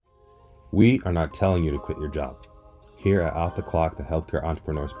We are not telling you to quit your job. Here at Off the Clock, the Healthcare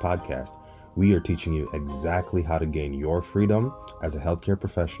Entrepreneurs Podcast, we are teaching you exactly how to gain your freedom as a healthcare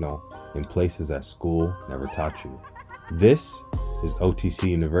professional in places that school never taught you. This is OTC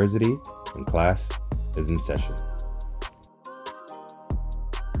University, and class is in session.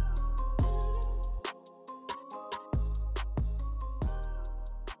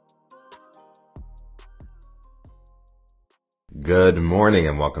 Good morning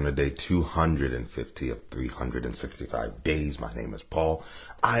and welcome to day 250 of 365 days. My name is Paul.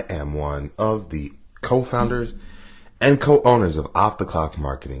 I am one of the co-founders and co-owners of Off the Clock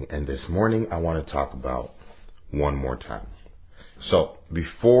Marketing. And this morning I want to talk about one more time. So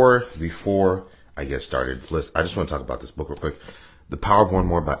before I get started, I just want to talk about this book real quick. The Power of One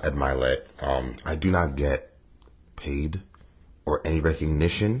More by Ed Mylett. I do not get paid or any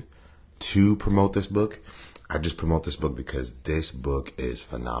recognition to promote this book. I just promote this book because this book is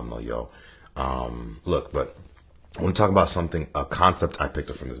phenomenal, yo. But I want to talk about a concept I picked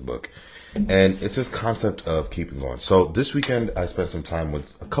up from this book. And it's this concept of keeping going. So this weekend, I spent some time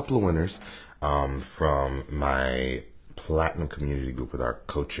with a couple of winners from my Platinum Community Group with our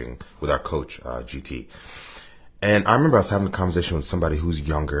coach, GT. And I remember I was having a conversation with somebody who's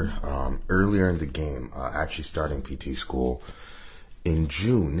younger, earlier in the game, actually starting PT school in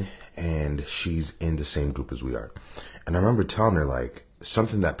June. And she's in the same group as we are. And I remember telling her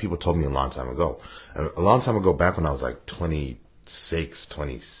something that people told me a long time ago. Back when I was 26,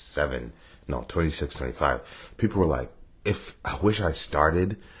 25, people were like, I wish I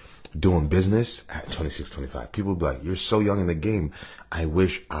started doing business at 26, 25. People would be like, you're so young in the game. I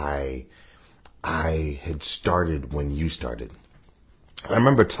wish I had started when you started. And I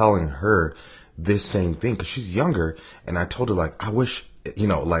remember telling her this same thing because she's younger. And I told her I wish,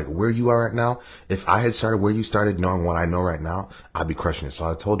 where you are right now, if I had started where you started, knowing what I know right now, I'd be crushing it. So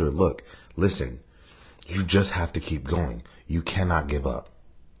I told her, listen, you just have to keep going. You cannot give up.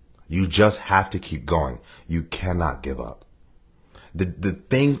 You just have to keep going. You cannot give up. The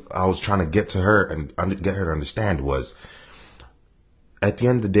thing I was trying to get to her and get her to understand was, at the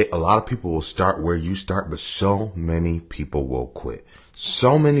end of the day, a lot of people will start where you start, but so many people will quit.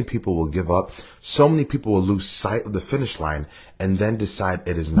 So many people will give up. So many people will lose sight of the finish line and then decide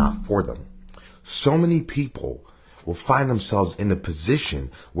it is not for them. So many people will find themselves in a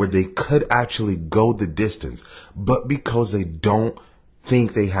position where they could actually go the distance, but because they don't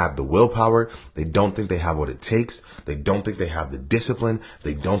think they have the willpower, they don't think they have what it takes, they don't think they have the discipline,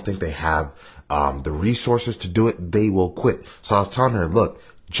 they don't think they have the resources to do it, they will quit. So I was telling her, look,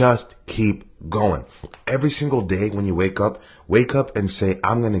 just keep going. Every single day when you wake up and say,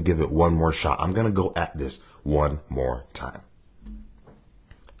 I'm going to give it one more shot. I'm going to go at this one more time.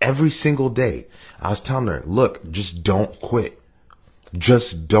 Every single day. I was telling her, look, just don't quit.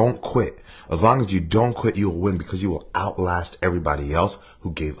 Just don't quit. As long as you don't quit, you will win because you will outlast everybody else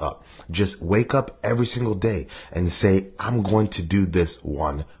who gave up. Just wake up every single day and say, I'm going to do this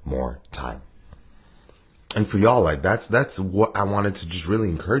one more time. And for y'all, that's what I wanted to just really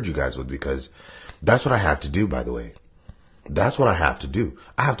encourage you guys with, because that's what I have to do, by the way. That's what I have to do.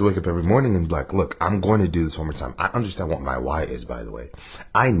 I have to wake up every morning and be like, look, I'm going to do this one more time. I understand what my why is, by the way.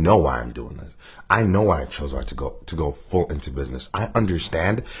 I know why I'm doing this. I know why I chose to go full into business. I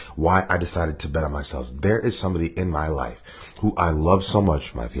understand why I decided to bet on myself. There is somebody in my life who I love so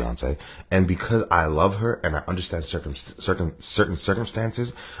much, my fiance, and because I love her and I understand certain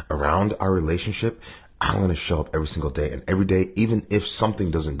circumstances around our relationship, I'm going to show up every single day, and every day, even if something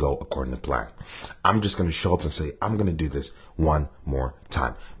doesn't go according to plan, I'm just going to show up and say, I'm going to do this one more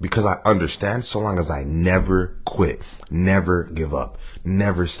time, because I understand so long as I never quit, never give up,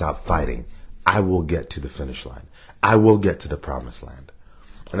 never stop fighting, I will get to the finish line. I will get to the promised land.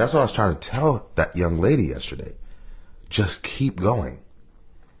 And that's what I was trying to tell that young lady yesterday. Just keep going.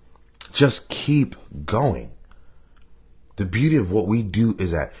 Just keep going. The beauty of what we do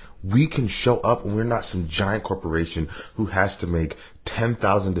is that we can show up and we're not some giant corporation who has to make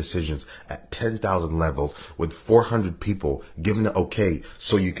 10,000 decisions at 10,000 levels with 400 people giving the okay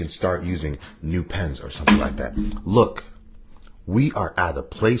so you can start using new pens or something like that. Look, we are at a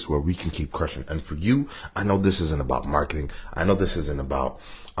place where we can keep crushing. And for you, I know this isn't about marketing. I know this isn't about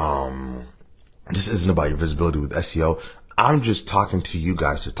your visibility with SEO. I'm just talking to you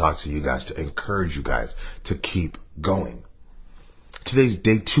guys to talk to you guys, to encourage you guys to keep going. Today's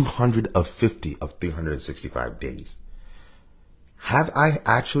day 250 of 365 days. Have I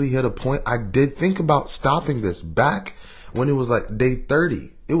actually hit a point? I did think about stopping this back when it was day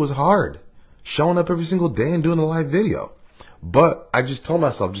 30. It was hard showing up every single day and doing a live video. But I just told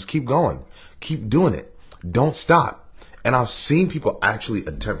myself, just keep going. Keep doing it. Don't stop. And I've seen people actually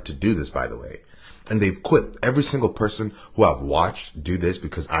attempt to do this, by the way. And they've quit. Every single person who I've watched do this,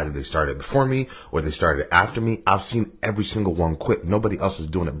 because either they started before me or they started after me, I've seen every single one quit. Nobody else is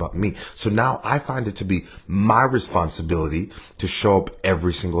doing it but me. So now I find it to be my responsibility to show up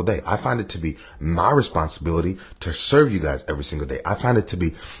every single day. I find it to be my responsibility to serve you guys every single day. I find it to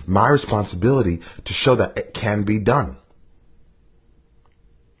be my responsibility to show that it can be done.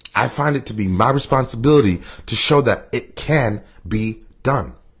 I find it to be my responsibility to show that it can be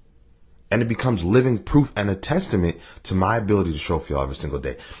done. And it becomes living proof and a testament to my ability to show for y'all every single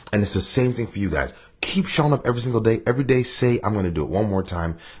day. And it's the same thing for you guys. Keep showing up every single day. Every day, say, I'm going to do it one more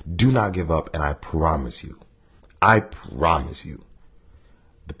time. Do not give up. And I promise you, the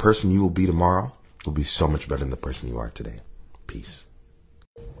person you will be tomorrow will be so much better than the person you are today. Peace.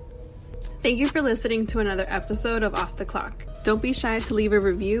 Thank you for listening to another episode of Off the Clock. Don't be shy to leave a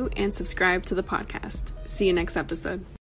review and subscribe to the podcast. See you next episode.